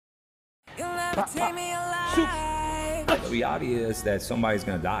The reality is that somebody's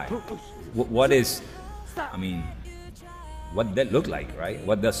gonna die. What is, I mean, what did that look like, right?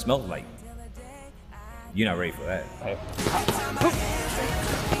 What does smell like? You're not ready for that.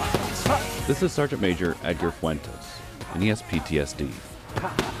 This is Sergeant Major Edgar Fuentes, and he has PTSD.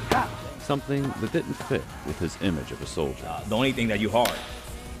 Something that didn't fit with his image of a soldier. The only thing that you hard,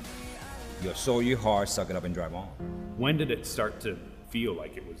 you're so you hard, suck it up and drive on. When did it start to feel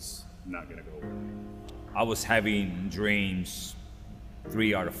like it was not gonna go away? I was having dreams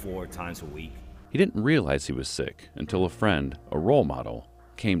 3 out of 4 times a week. He didn't realize he was sick until a friend, a role model,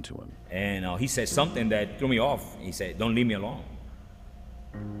 came to him. And he said something that threw me off. He said, "Don't leave me alone."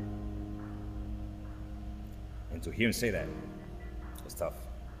 And to hear him say that, it's tough.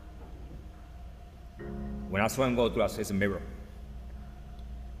 When I saw him go through, I said, "It's a mirror."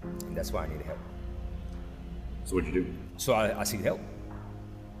 And that's why I needed help. So what'd you do? So I seek help.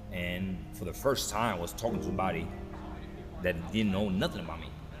 And for the first time, I was talking to somebody that didn't know nothing about me.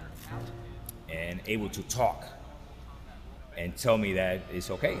 And able to talk and tell me that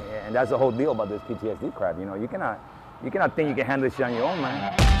it's okay. Yeah, and that's the whole deal about this PTSD crap. You know, you cannot think you can handle this shit on your own,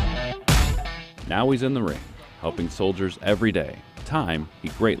 man. Now he's in the ring, helping soldiers every day, time he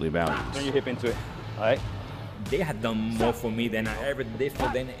greatly values. Turn your hip into it, all right? They had done more for me than I ever did for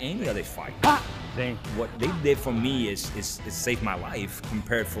them in any other fight. Dang. What they did for me is save my life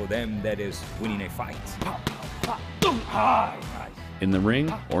compared for them that is winning a fight. In the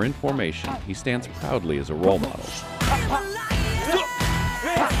ring or in formation, he stands proudly as a role model.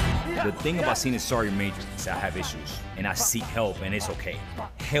 The thing about seeing a sergeant major is I have issues and I seek help and it's okay.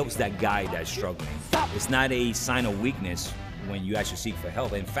 Helps that guy that's struggling. It's not a sign of weakness when you actually seek for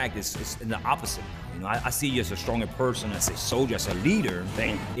help. In fact, it's the opposite. You know, I see you as a stronger person, as a soldier, as a leader.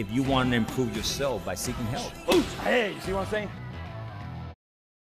 If you want to improve yourself by seeking help. Hey, you see what I'm saying?